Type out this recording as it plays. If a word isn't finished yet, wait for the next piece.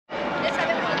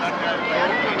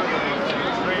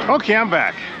Okay, I'm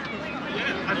back.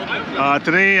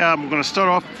 Today I'm going to start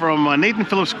off from Nathan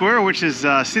Phillips Square, which is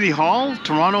City Hall,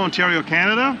 Toronto, Ontario,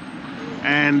 Canada.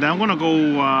 And I'm going to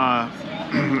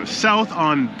go south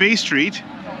on Bay Street,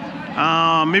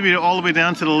 maybe all the way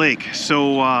down to the lake.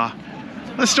 So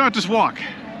let's start this walk.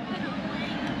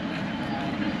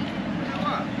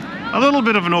 A little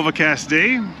bit of an overcast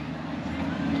day.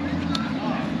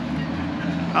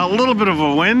 A little bit of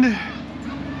a wind.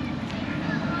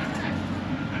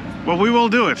 But we will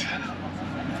do it.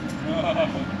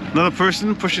 Another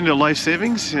person pushing their life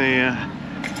savings. I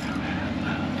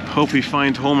hope he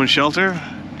finds home and shelter.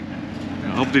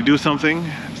 I hope they do something.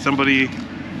 Somebody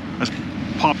has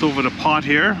popped over the pot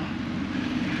here.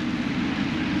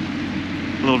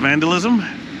 A little vandalism.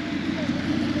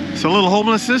 So a little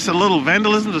homelessness, a little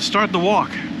vandalism to start the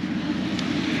walk.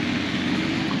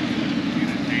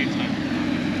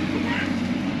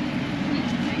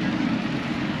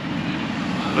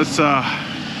 Let's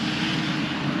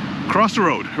cross the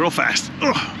road real fast.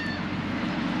 Ugh.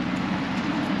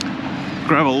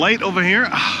 Grab a light over here.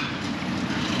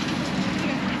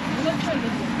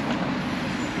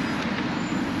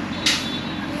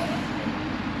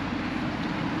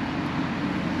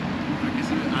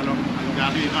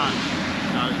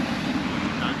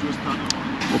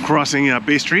 We're crossing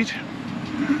Bay Street,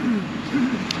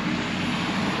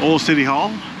 Old City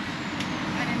Hall.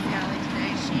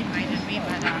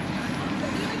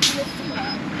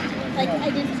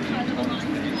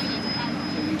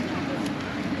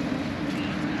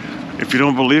 If you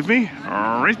don't believe me,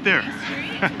 right there.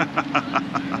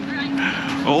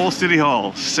 Old City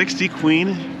Hall, 60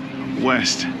 Queen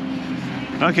West.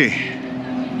 Okay,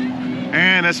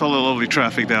 and that's all the lovely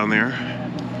traffic down there.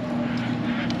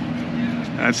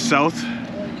 That's south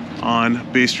on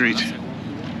Bay Street.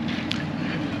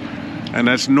 And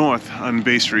that's north on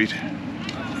Bay Street.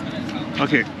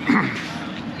 Okay.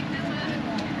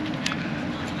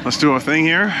 Let's do our thing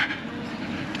here.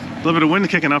 A little bit of wind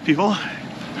kicking up, people.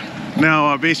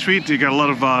 Now, Bay Street, you got a lot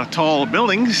of tall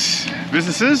buildings,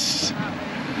 businesses.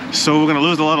 So we're gonna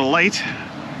lose a lot of light.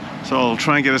 So I'll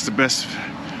try and get us the best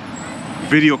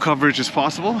video coverage as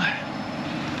possible.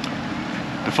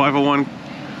 The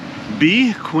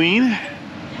 501B, Queen,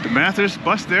 the Bathurst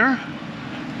bus there,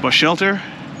 bus shelter.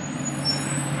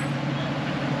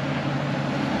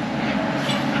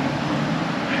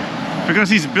 Because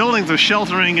these buildings are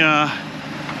sheltering,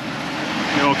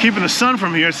 keeping the sun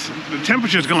from here, the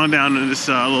temperature's gone down in this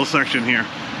little section here.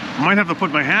 I might have to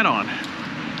put my hat on.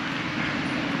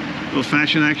 A little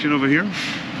fashion action over here.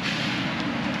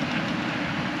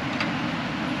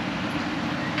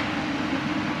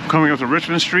 Coming up to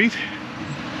Richmond Street.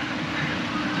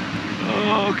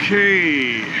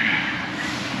 Okay.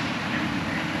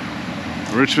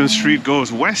 Richmond Street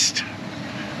goes west,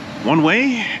 one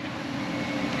way.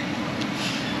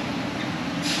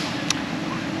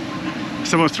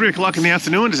 It's about 3 o'clock in the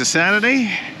afternoon. It's a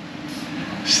Saturday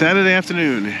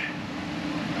afternoon. A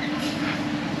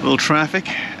little traffic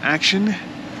action.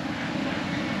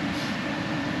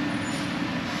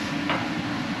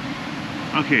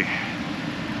 Okay,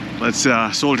 let's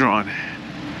soldier on.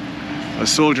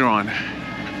 Let's soldier on.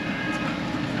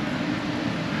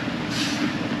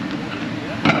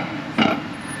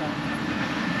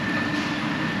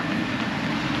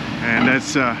 And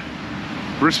that's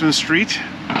Richmond Street,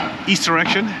 east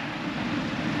direction,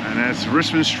 and that's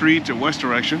Richmond Street to west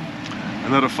direction.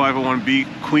 Another 501B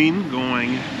Queen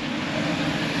going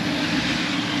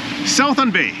south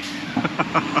on Bay.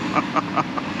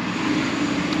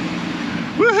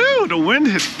 Woohoo! The wind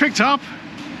has picked up.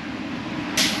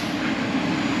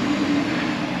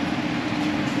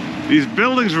 These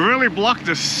buildings really block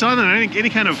the sun and any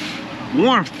kind of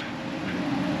warmth.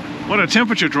 What a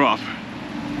temperature drop.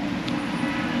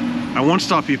 I won't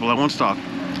stop, people, I won't stop.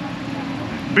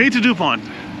 Bay to Dupont,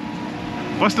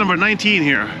 bus number 19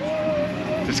 here.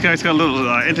 This guy's got a little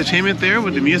entertainment there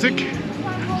with the music,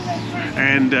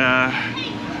 and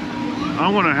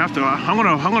I'm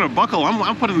gonna buckle.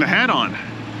 I'm putting the hat on.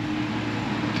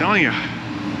 I'm telling you,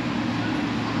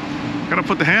 gotta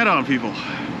put the hat on, people.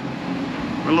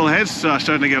 My little head's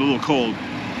starting to get a little cold.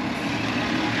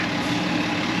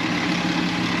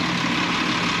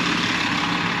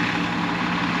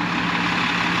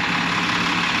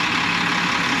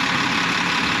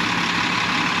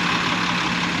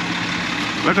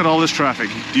 Look at all this traffic.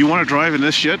 Do you want to drive in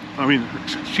this shit? I mean,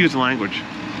 excuse the language.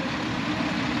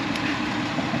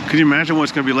 Can you imagine what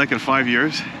it's going to be like in 5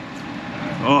 years?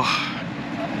 Oh.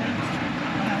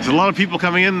 There's a lot of people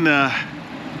coming in to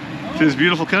this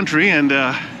beautiful country, and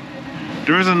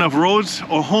there isn't enough roads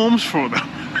or homes for them.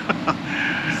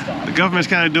 The government's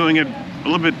kind of doing it a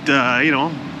little bit, you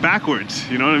know, backwards.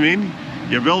 You know what I mean?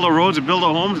 You build the roads, you build the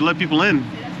homes, and let people in.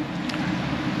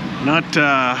 Not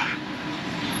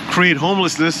create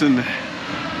homelessness and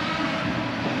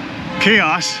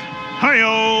chaos.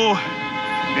 Hi-yo!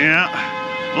 Yeah.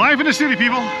 Life in the city,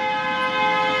 people.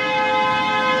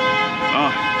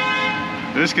 Oh,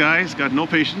 this guy's got no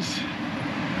patience.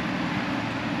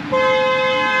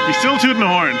 He's still tooting the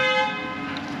horn.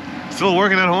 Still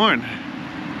working that horn.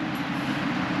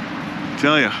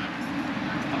 Tell ya.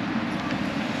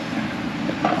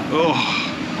 Oh.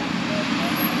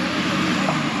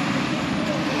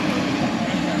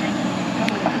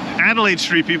 Adelaide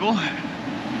Street, people.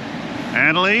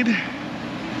 Adelaide.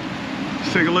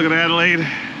 Let's take a look at Adelaide.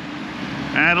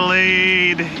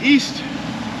 Adelaide East.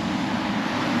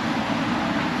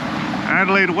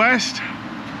 Adelaide West.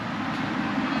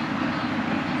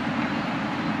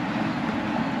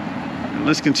 And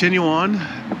let's continue on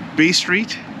Bay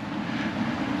Street,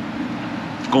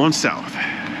 going south.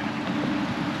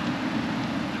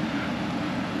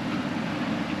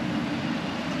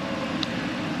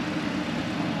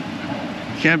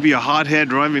 Can't be a hothead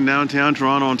driving downtown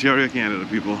Toronto, Ontario, Canada,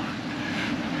 people.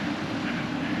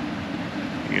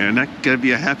 You're not gonna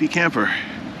be a happy camper.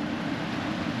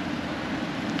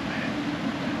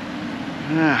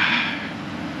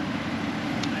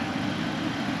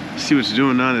 See what's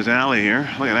doing down this alley here.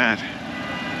 Look at that.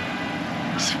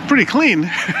 It's pretty clean.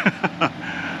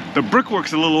 The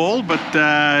brickwork's a little old, but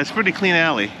it's a pretty clean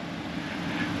alley.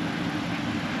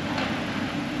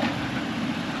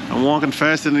 I'm walking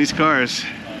faster than these cars.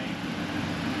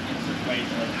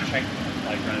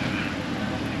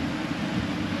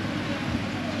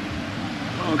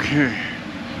 Okay.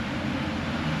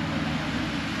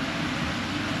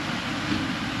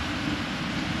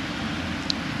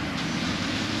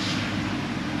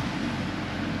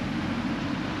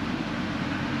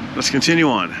 Let's continue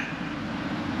on.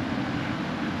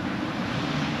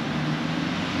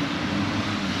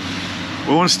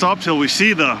 We won't stop till we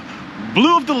see the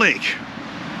blue of the lake.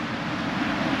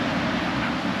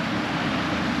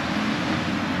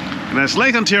 And that's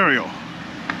Lake Ontario.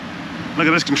 Look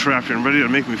at this contraption, ready to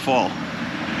make me fall.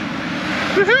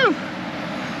 Woohoo!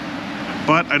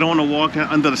 But I don't want to walk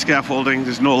under the scaffolding,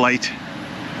 there's no light.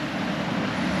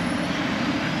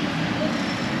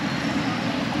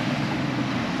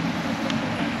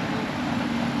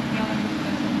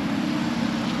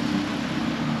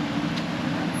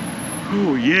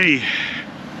 Oh, yay.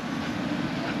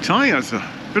 I'm telling you, it's a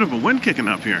bit of a wind kicking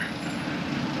up here.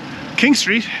 King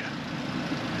Street.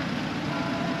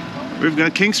 We've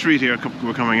got King Street here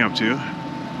we're coming up to.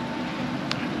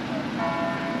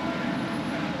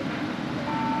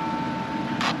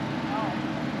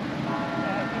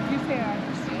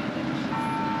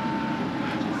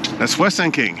 That's West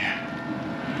End King.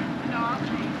 No,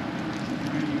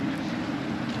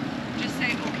 just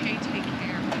say, okay, take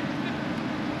care.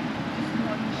 Just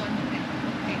one thing,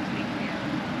 okay, take care.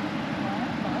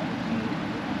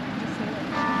 Just say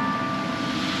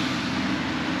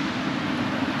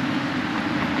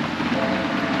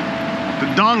The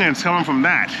dong end's coming from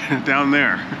that, down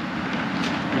there,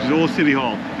 which is Old City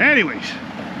Hall. Anyways,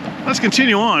 let's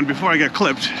continue on before I get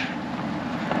clipped.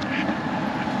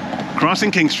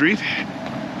 Crossing King Street.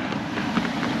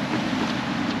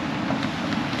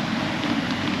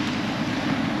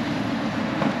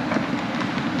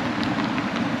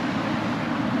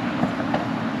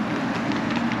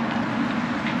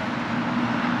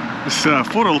 This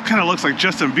photo kind of looks like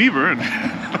Justin Bieber, and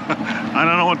I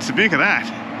don't know what to make of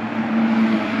that.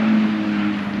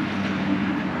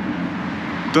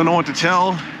 Don't know what to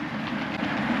tell.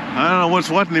 I don't know what's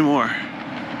what anymore.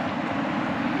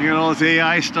 You got all this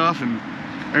AI stuff, and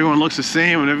everyone looks the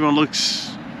same, and everyone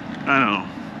looks, I don't know.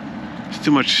 It's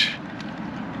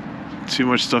too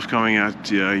much stuff coming at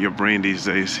your brain these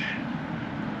days.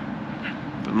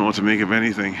 Don't know what to make of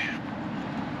anything.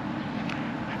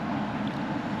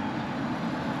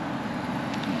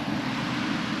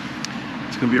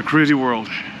 It's gonna be a crazy world.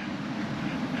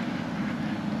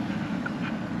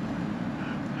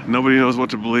 Nobody knows what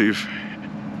to believe.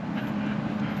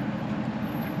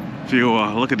 If you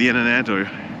look at the internet, or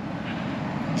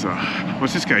so,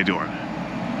 what's this guy doing?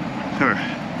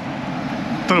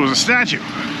 Thought it was a statue.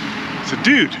 It's a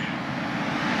dude.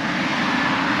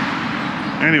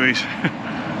 Anyways.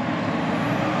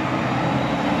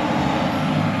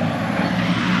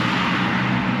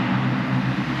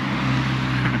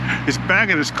 His bag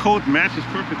and his coat matches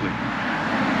perfectly.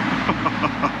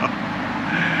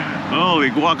 Holy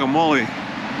guacamole.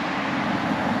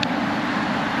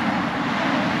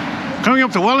 Coming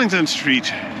up to Wellington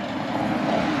Street.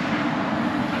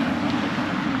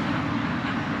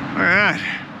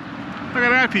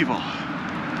 people.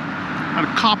 Got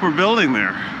a copper building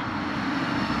there.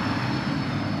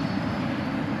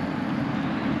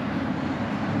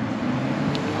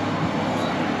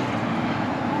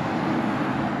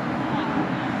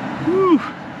 Woo.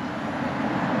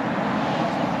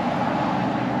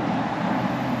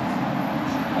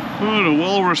 Oh, the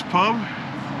Walrus Pub.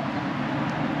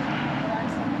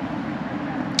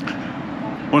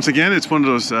 Once again, it's one of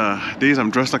those days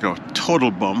I'm dressed like a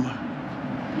total bum.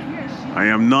 I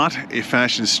am not a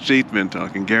fashion statement, I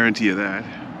can guarantee you that.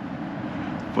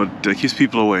 But it keeps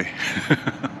people away.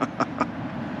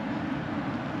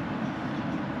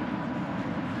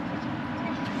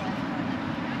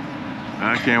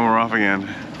 Okay, we're off again.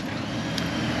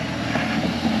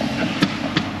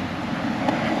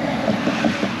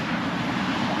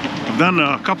 I've done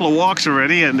a couple of walks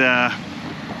already, and I've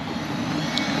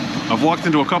walked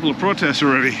into a couple of protests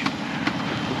already.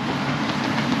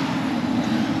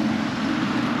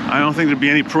 I don't think there'd be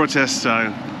any protests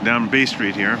down Bay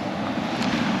Street here.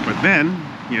 But then,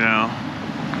 you know,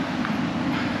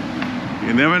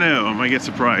 you never know, I might get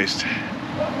surprised.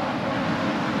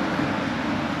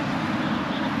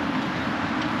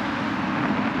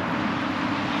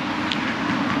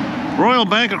 Royal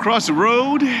Bank across the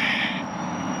road.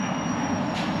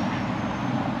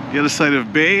 The other side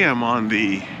of Bay, I'm on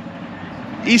the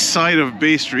east side of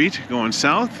Bay Street going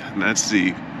south, and that's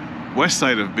the west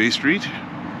side of Bay Street.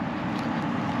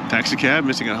 Taxi cab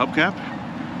missing a hubcap.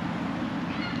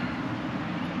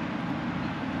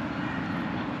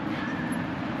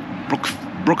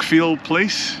 Brookfield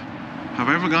Place. Have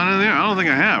I ever gone in there? I don't think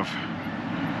I have.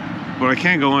 But I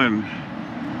can't go in.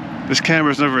 This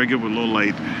camera's not very good with low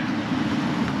light.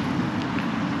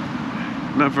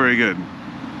 Not very good.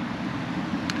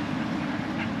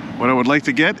 What I would like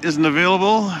to get isn't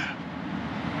available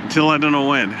until I don't know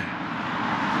when.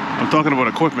 I'm talking about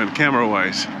equipment,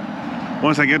 camera-wise.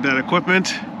 Once I get that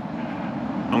equipment,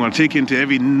 I'm going to take you into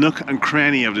every nook and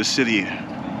cranny of the city.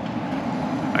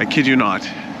 I kid you not.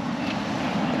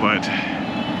 But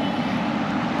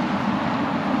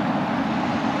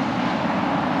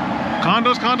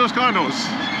condos, condos, condos.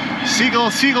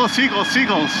 Seagulls, seagulls, seagulls,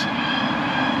 seagulls.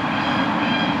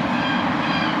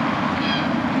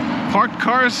 Parked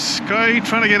cars, guy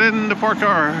trying to get in the parked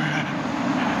car.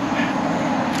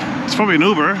 It's probably an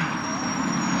Uber.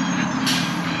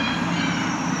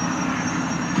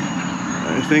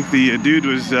 I think the dude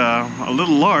was a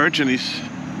little large and he's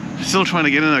still trying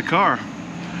to get in that car.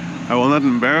 I will not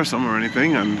embarrass him or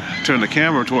anything and turn the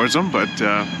camera towards him, but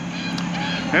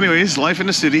anyways, life in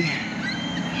the city.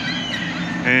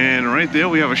 And right there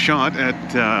we have a shot at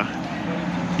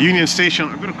Union Station.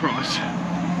 I'm gonna cross.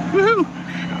 Woohoo!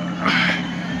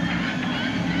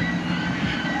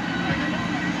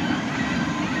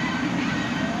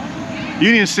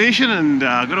 Union Station and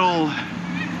good old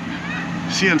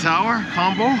CN Tower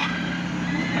combo.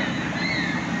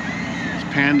 It's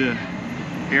Panda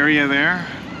area there.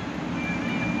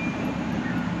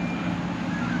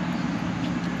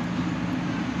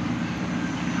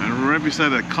 And right beside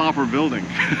that copper building.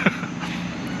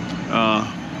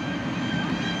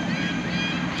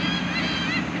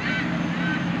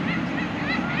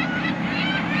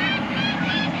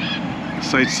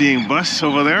 Sightseeing bus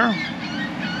over there.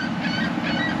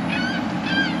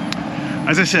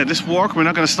 As I said, this walk, we're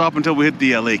not going to stop until we hit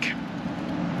the lake.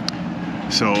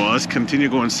 So let's continue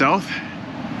going south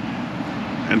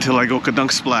until I go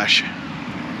Kadunk Splash.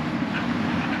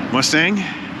 Mustang,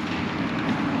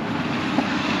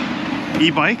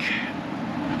 e-bike.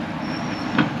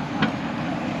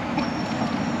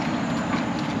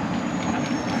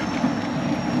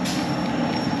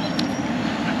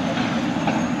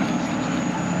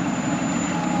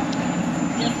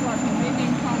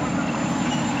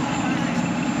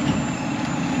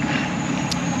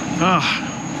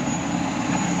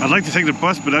 I'd like to take the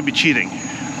bus, but that'd be cheating.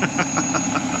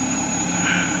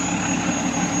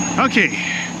 Okay,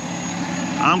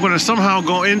 I'm going to somehow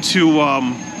go into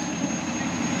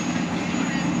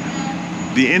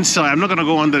the inside. I'm not going to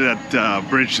go under that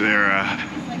bridge there.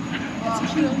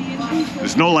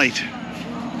 There's no light.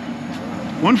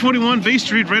 141 Bay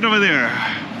Street right over there.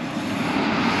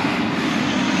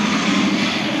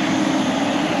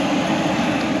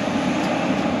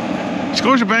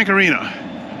 Scotiabank Arena.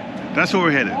 That's where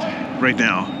we're headed right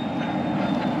now.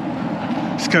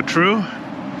 It's cut through.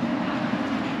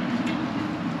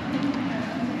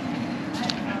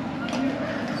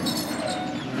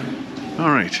 All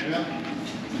right.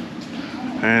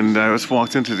 And I just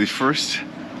walked into the first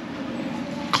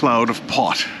cloud of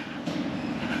pot.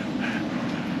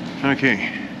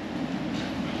 Okay.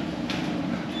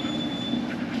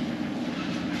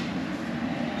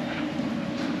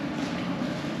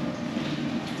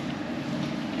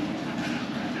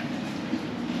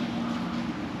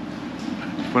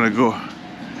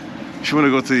 if you want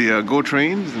to go to the GO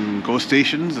trains and GO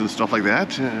stations and stuff like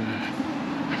that,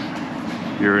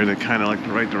 you're in a kind of like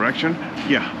the right direction.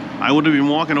 Yeah, I would have been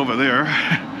walking over there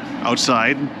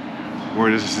outside where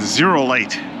there's zero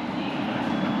light.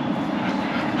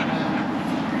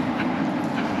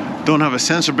 Don't have a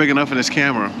sensor big enough in this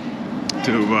camera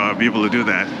to be able to do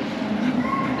that.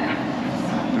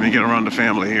 Let me get around the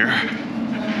family here.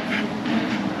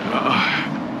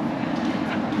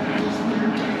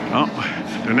 Oh,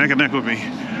 they're neck and neck with me.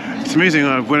 It's amazing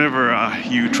whenever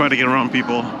you try to get around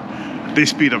people, they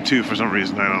speed up too for some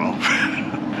reason. I don't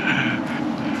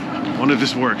know. Wonder if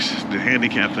this works, the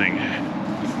handicap thing.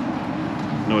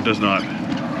 No, it does not.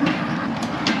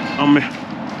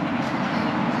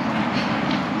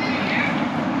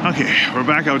 Okay, we're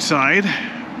back outside.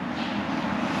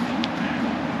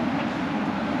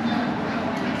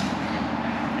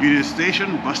 Union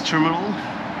Station, bus terminal.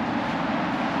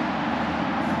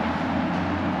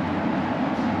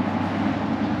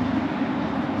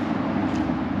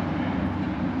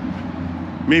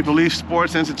 Maple Leaf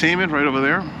Sports Entertainment right over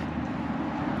there.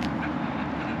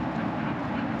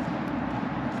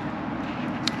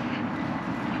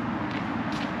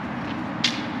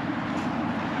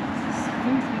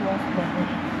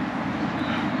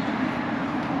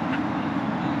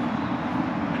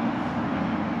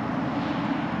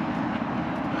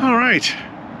 All right,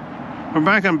 we're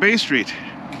back on Bay Street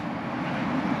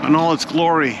in all its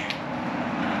glory.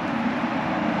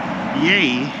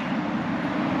 Yay.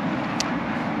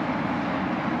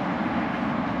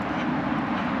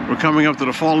 We're coming up to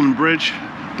the falling bridge,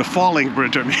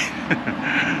 I mean.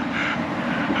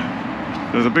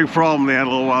 There's a big problem they had a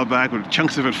little while back with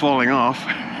chunks of it falling off.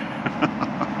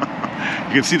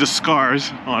 You can see the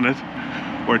scars on it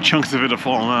where chunks of it have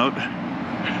fallen out.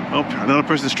 Oh, another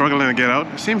person struggling to get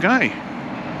out. Same guy.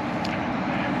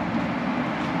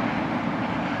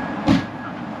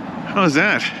 How's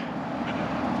that?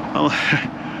 Well,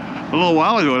 a little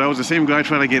while ago, that was the same guy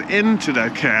trying to get into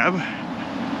that cab.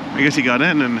 I guess he got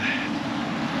in and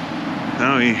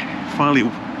now he finally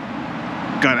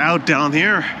got out down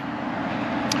here.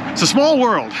 It's a small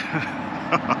world.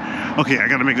 Okay, I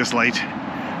gotta make this light.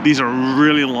 These are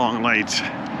really long lights.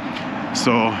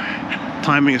 So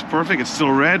timing is perfect. It's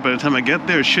still red. By the time I get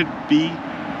there, it should be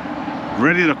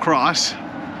ready to cross.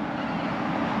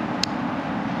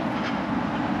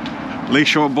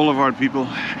 Lakeshore Boulevard, people.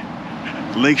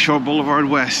 Lakeshore Boulevard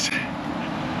West.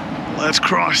 Let's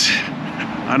cross.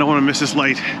 I don't want to miss this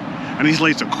light. And these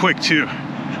lights are quick too.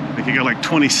 They can get like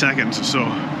 20 seconds or so.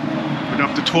 We're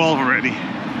up to 12 already.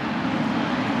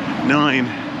 9,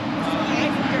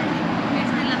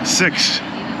 6,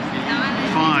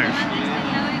 5.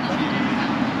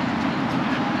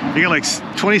 You got like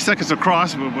 20 seconds to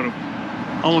cross, but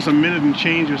almost a minute and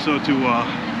change or so to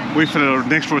wait for the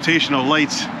next rotation of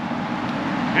lights.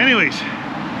 Anyways,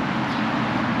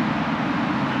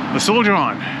 the soldier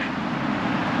on.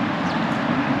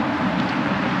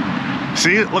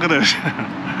 See, look at this.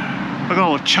 Look at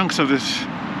all the chunks of this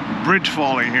bridge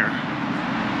falling here.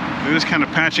 They're just kind of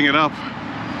patching it up.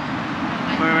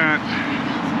 Look at that.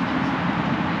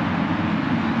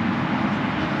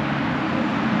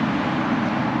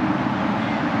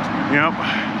 Yep.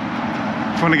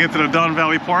 Trying to get to the Don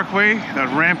Valley Parkway,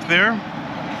 that ramp there.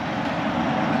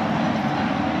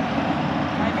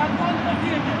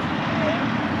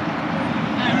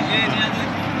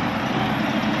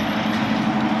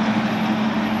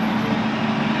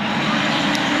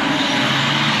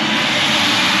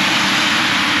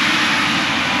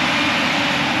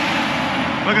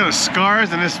 Look at the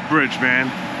scars in this bridge, man.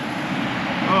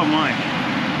 Oh my.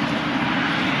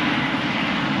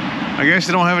 I guess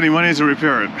they don't have any money to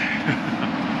repair it.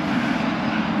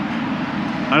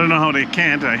 I don't know how they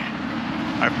can't. I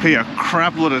pay a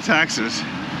crap load of taxes.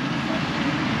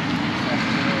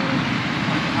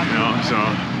 You know, so.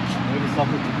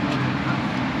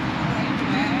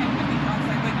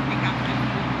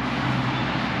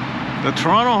 The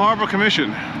Toronto Harbor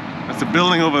Commission. That's the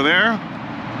building over there.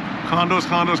 Condos,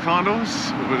 condos,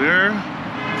 condos over there.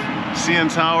 CN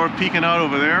Tower peeking out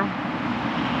over there.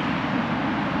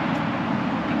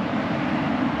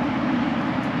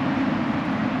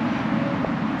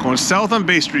 Going south on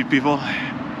Bay Street, people.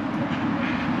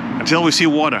 Until we see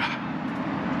water.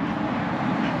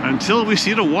 Until we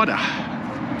see the water.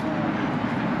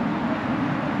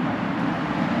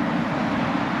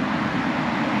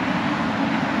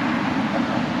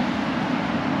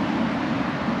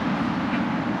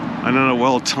 Another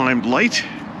well-timed light.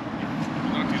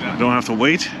 Don't have to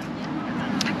wait.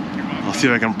 I'll see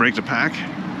if I can break the pack.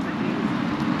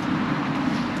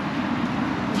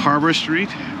 Harbor Street.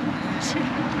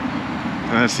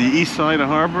 And that's the east side of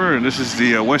Harbor, and this is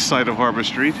the west side of Harbor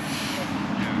Street.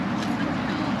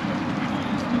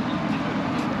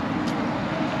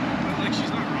 Like, she's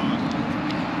not wrong.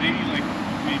 Maybe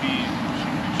she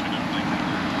should have like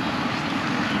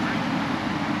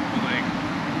but like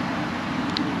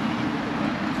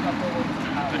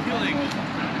I feel like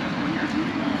when you're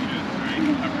doing that shit,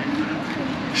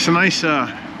 right? It's a nice,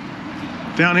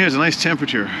 down here is a nice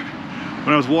temperature.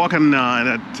 When I was walking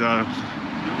that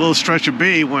little stretch of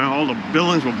bay where all the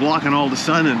buildings were blocking all the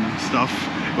sun and stuff,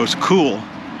 it was cool.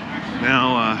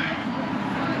 Now,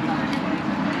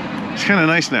 it's kind of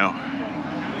nice now.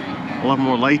 A lot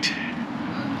more light.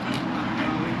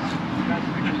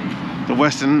 The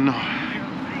Westin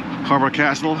Harbor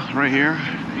Castle right here.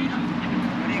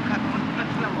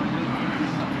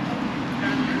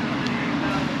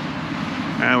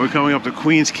 And we're coming up to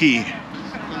Queens Quay.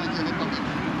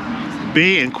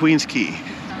 Bay and Queens Quay.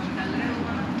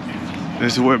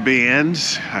 This is where Bay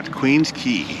ends, at Queens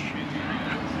Quay.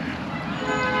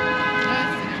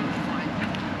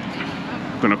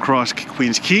 Gonna cross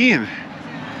Queens Quay and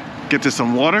get to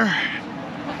some water,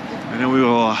 and then we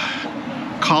will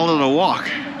call it a walk.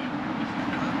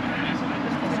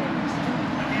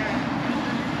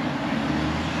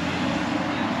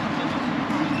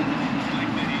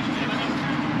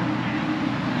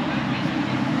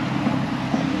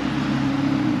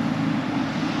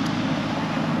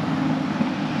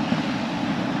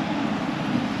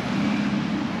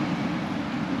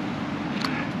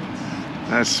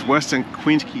 That's west on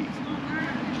Queens Quay.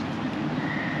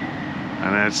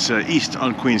 And that's east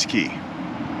on Queens Quay.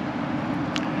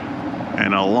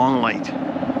 And a long light.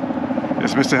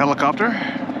 It's Mr. Helicopter.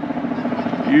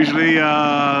 Usually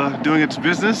doing its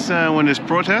business when there's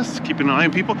protests, keeping an eye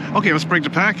on people. Okay, let's break the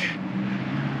pack.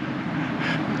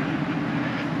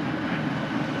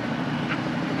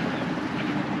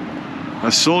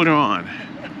 A soldier on.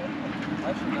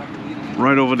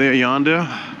 Right over there, yonder.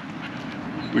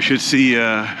 We should see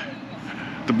the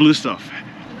blue stuff.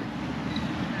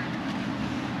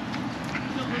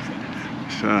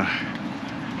 It's a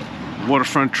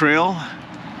waterfront trail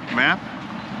map.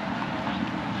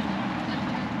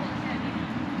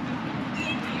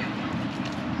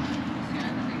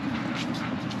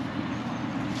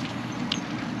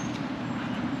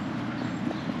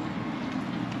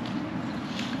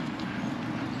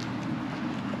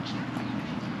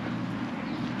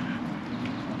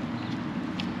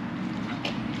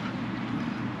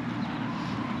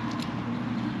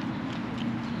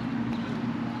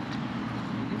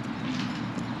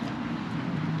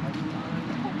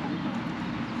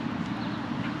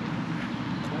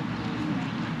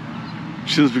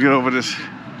 As soon as we get over this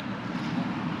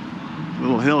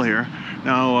little hill here,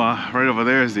 now right over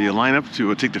there is the lineup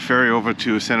to take the ferry over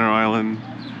to Center Island,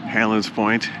 Hanlan's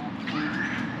Point,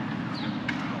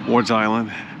 Ward's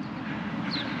Island.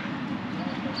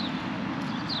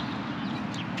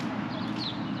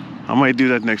 I might do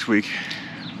that next week.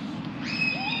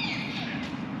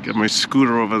 Get my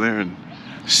scooter over there and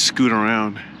scoot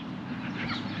around.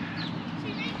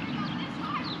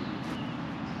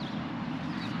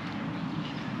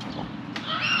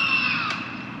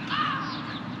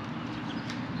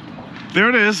 There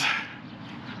it is,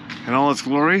 in all its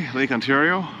glory, Lake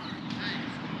Ontario.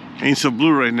 Ain't so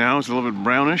blue right now, it's a little bit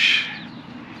brownish.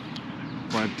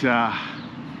 But,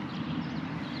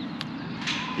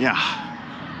 yeah.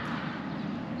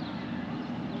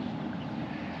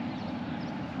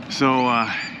 So,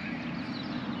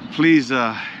 please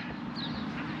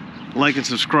like and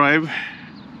subscribe.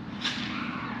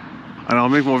 And I'll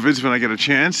make more videos when I get a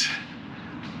chance.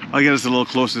 I'll get us a little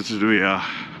closer to the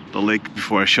lake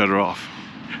before I shut her off.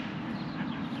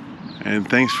 And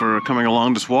thanks for coming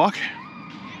along this walk.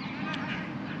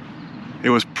 It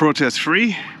was protest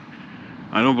free.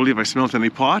 I don't believe I smelt any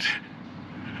pot.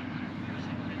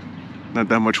 Not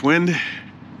that much wind.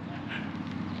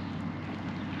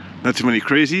 Not too many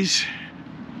crazies.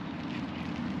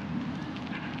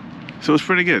 So it's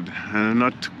pretty good. And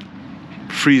not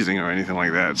freezing or anything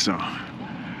like that, so.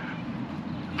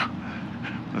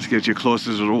 Let's get you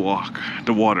closer to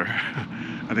the water.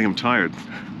 I think I'm tired.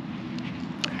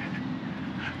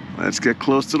 Let's get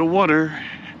close to the water.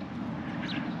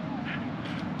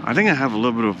 I think I have a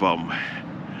little bit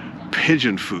of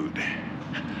pigeon food.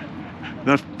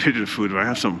 Not pigeon food, but I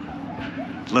have some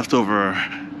leftover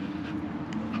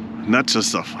nuts and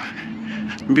stuff.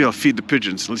 Maybe I'll feed the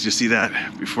pigeons. Let's just see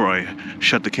that before I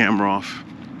shut the camera off.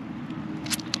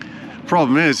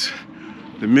 Problem is,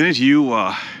 the minute you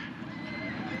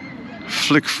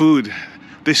flick food,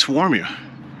 they swarm you.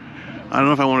 I don't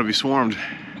know if I want to be swarmed.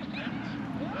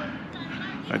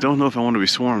 I don't know if I want to be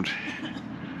swarmed.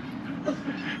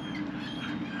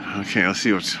 Okay, let's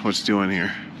see what's doing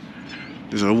here.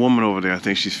 There's a woman over there. I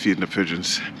think she's feeding the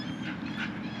pigeons.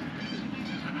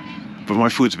 But my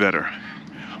food's better.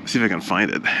 Let's see if I can find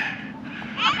it.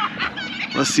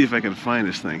 Let's see if I can find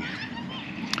this thing.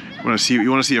 You want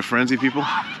to see a frenzy, people?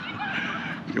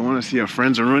 You want to see our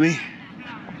friends are running?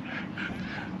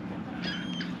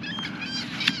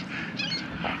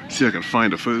 See if I can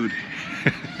find the food.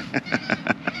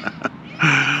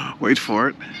 Wait for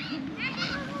it.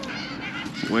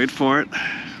 Wait for it.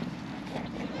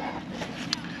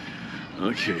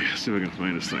 Okay, let's see if I can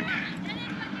find this thing.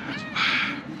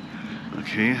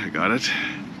 Okay, I got it.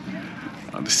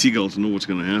 The seagulls know what's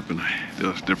going to happen.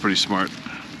 They're pretty smart.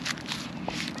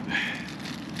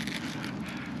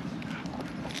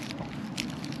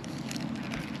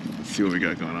 Let's see what we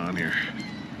got going on here.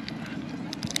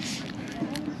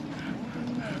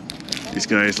 These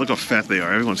guys, look how fat they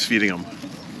are. Everyone's feeding them.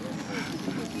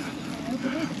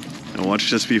 Now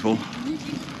watch this, people.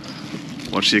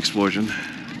 Watch the explosion.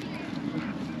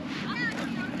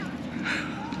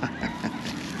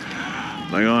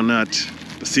 Like on that,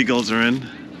 the seagulls are in.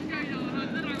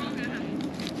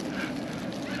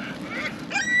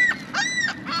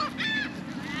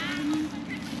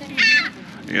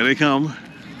 Here they come.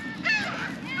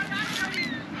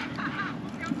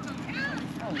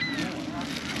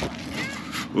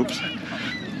 Oops.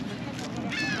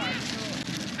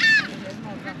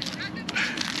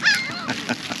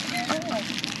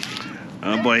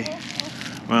 Oh boy.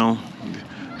 Well,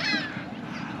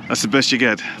 that's the best you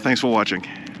get. Thanks for watching.